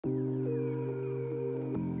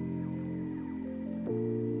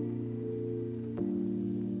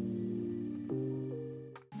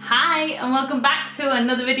Hi and welcome back to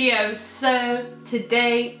another video. So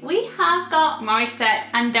today we have got Morissette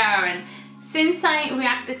and Darren. Since I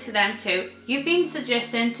reacted to them too, you've been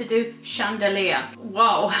suggesting to do Chandelier.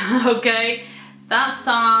 Wow, okay. That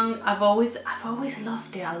song, I've always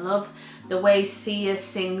loved it. I love the way Sia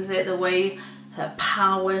sings it, the way her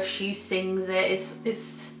power she sings it.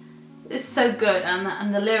 It's so good,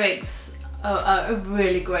 and the lyrics are a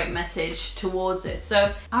really great message towards it.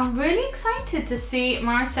 So I'm really excited to see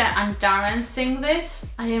Morissette and Darren sing this.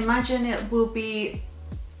 I imagine it will be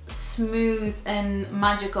smooth and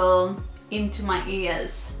magical into my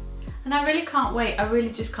ears. And I really can't wait. I really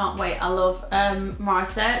just can't wait. I love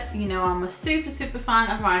Morissette. You know, I'm a super fan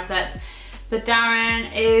of Morissette. But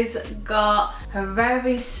Darren is got a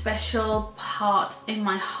very special part in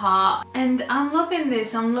my heart. And I'm loving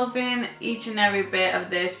this. I'm loving each and every bit of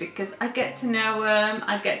this because I get to know them.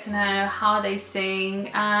 I get to know how they sing.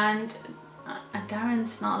 And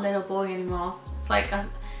Darren's not a little boy anymore. It's like I've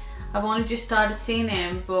only just started seeing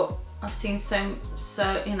him, but I've seen so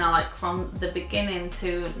you know, like from the beginning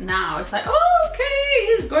to now. It's like, oh,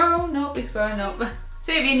 okay, he's grown up, he's grown up.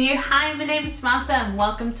 So if you're new, hi, my name is Samantha and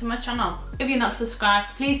welcome to my channel. If you're not subscribed,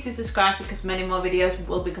 please do subscribe because many more videos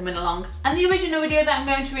will be coming along. And the original video that I'm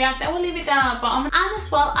going to react, I will leave it down at the bottom. And as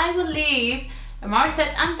well, I will leave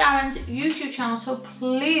Morissette and Darren's YouTube channel, so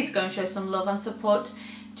please go and show some love and support.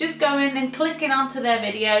 Just going and clicking onto their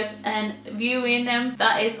videos and viewing them.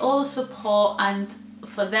 That is all support, and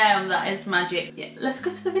for them, that is magic. Yeah, let's go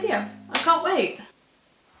to the video. I can't wait.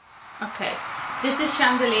 Okay, this is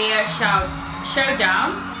Chandelier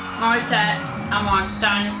Showdown. Morissette Amon,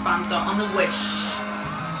 Darren Espanto on the Wish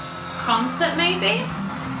concert, maybe?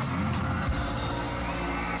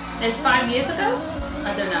 It's 5 years ago?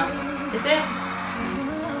 I don't know. Is it?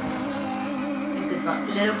 I think it's about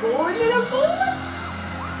little boy.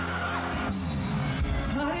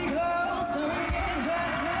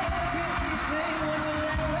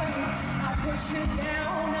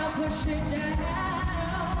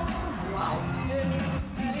 Wow.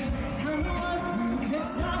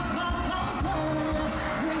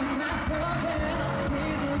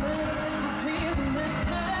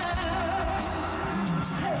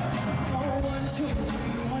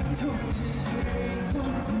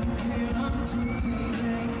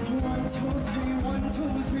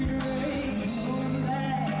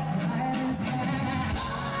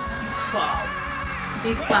 Wow,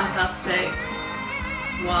 he's fantastic.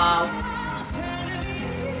 Wow.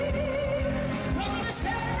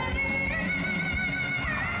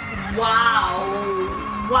 Wow.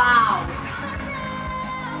 Wow.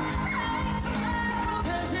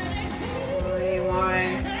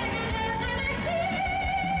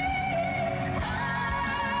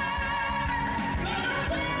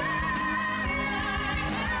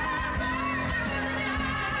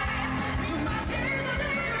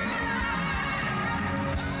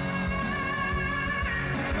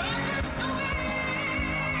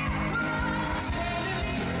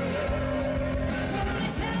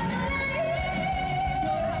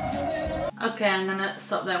 Okay, I'm gonna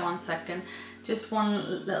stop there 1 second. Just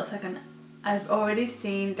one little second. I've already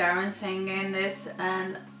seen Darren singing this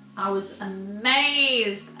and I was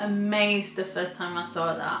amazed the first time I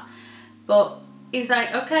saw that. But he's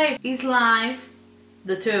like, okay, he's live,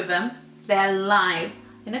 the two of them, they're live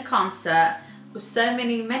in a concert with so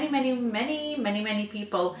many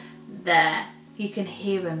people there. You can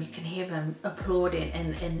hear them applauding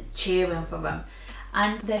and cheering for them.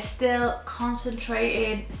 And they're still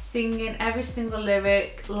concentrated, singing every single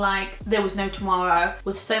lyric like there was no tomorrow,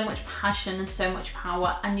 with so much passion and so much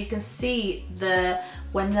power. And you can see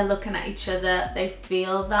when they're looking at each other, they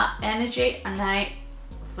feel that energy. And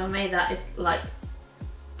for me, that is like,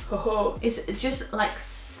 it's just like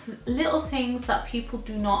little things that people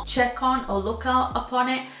do not check on or look out upon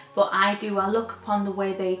it, but I do. I look upon the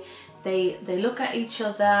way they look at each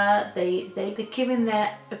other. They're giving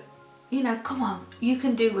their, you know, come on, you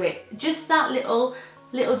can do it. Just that little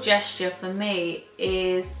gesture for me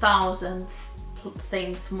is 1,000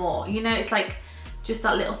 things more. You know, it's like just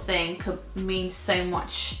that little thing could mean so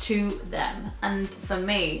much to them, and for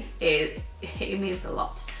me, it means a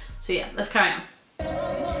lot. So yeah, let's carry on.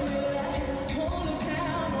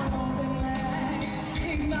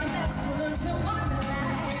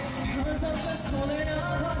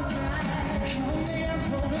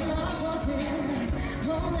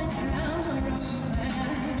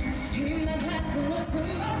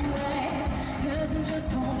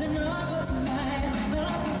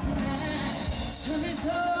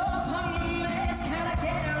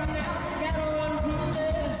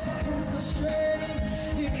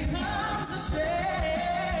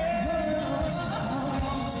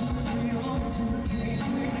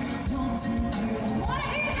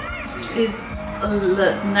 is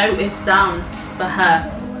the note is down for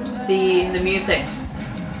her. The music.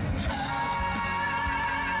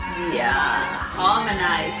 Yeah,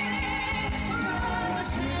 harmonize.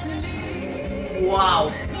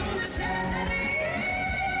 Wow.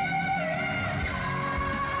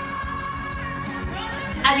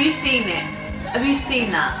 Have you seen it? Have you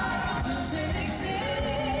seen that?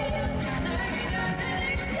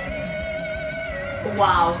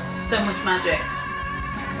 Wow, so much magic.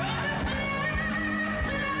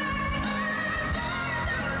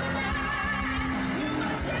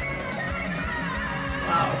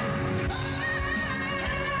 Wow.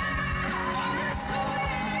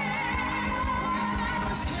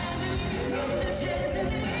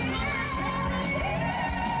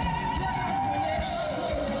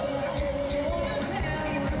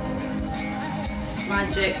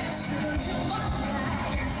 Magic.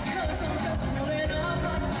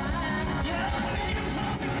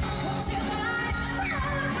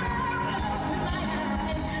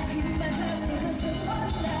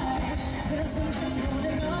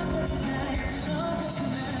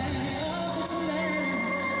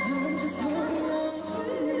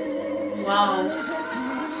 Wow.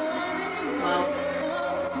 Wow.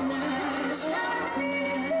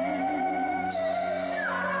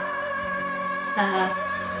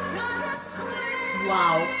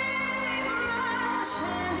 Wow.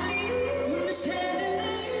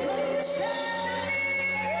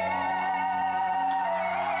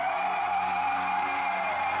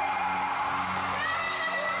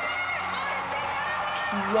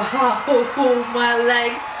 Wow, my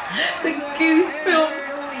legs, the goosebumps.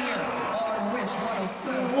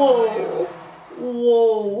 Whoa,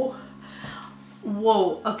 whoa,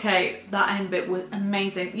 whoa. Okay, that end bit was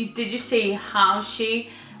amazing. Did you see how she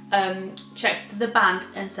checked the band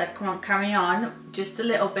and said, come on, carry on, just a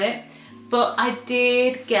little bit? But I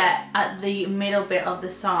did get at the middle bit of the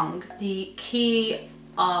song, the key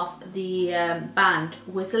of the band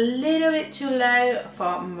was a little bit too low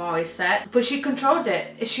for Morissette, but she controlled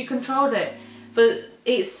it. But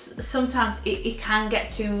it's sometimes it can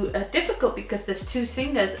get too difficult because there's two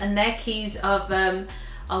singers and their keys of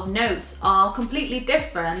notes are completely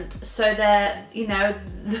different, so they're, you know,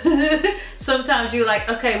 sometimes you're like,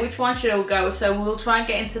 okay, which one should I go? So we'll try and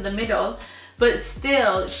get into the middle, but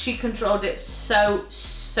still she controlled it so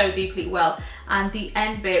deeply well. And the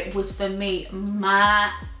end bit was, for me,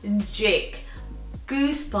 magic.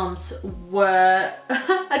 Goosebumps were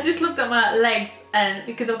I just looked at my legs, and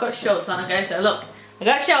because I've got shorts on, okay, so look, I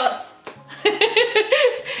got shorts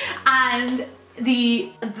and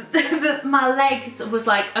my legs was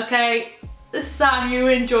like, okay, Sam, you're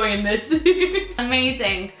enjoying this.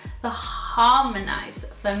 Amazing. The harmonize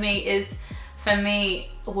for me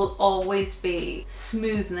will always be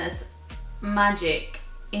smoothness, magic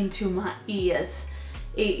into my ears.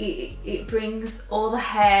 It brings all the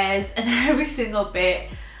hairs and every single bit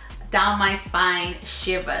down my spine,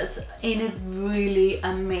 shivers in a really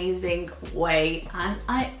amazing way, and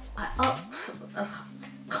I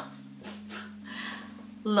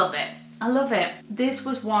love it. I love it. This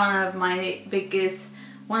was one of my biggest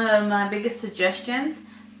suggestions,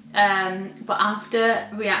 but after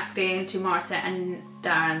reacting to Morissette and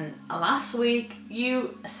Darren last week,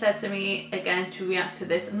 you said to me again to react to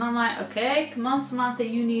this, and I'm like, okay, come on Samantha,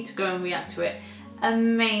 you need to go and react to it.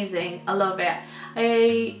 Amazing. I love it.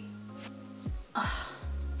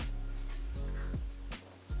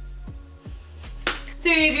 So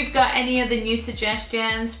if you've got any other new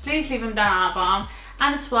suggestions, please leave them down at the bottom.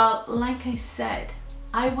 And as well, like I said,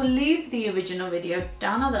 I will leave the original video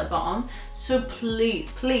down at the bottom, so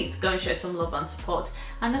please go and show some love and support.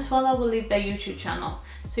 And as well, I will leave their YouTube channel,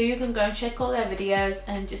 so you can go and check all their videos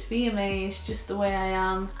and just be amazed just the way I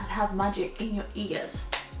am and have magic in your ears.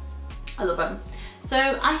 I love them. So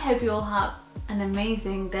I hope you all have an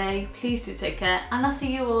amazing day. Please do take care, and I'll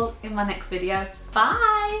see you all in my next video.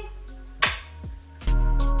 Bye!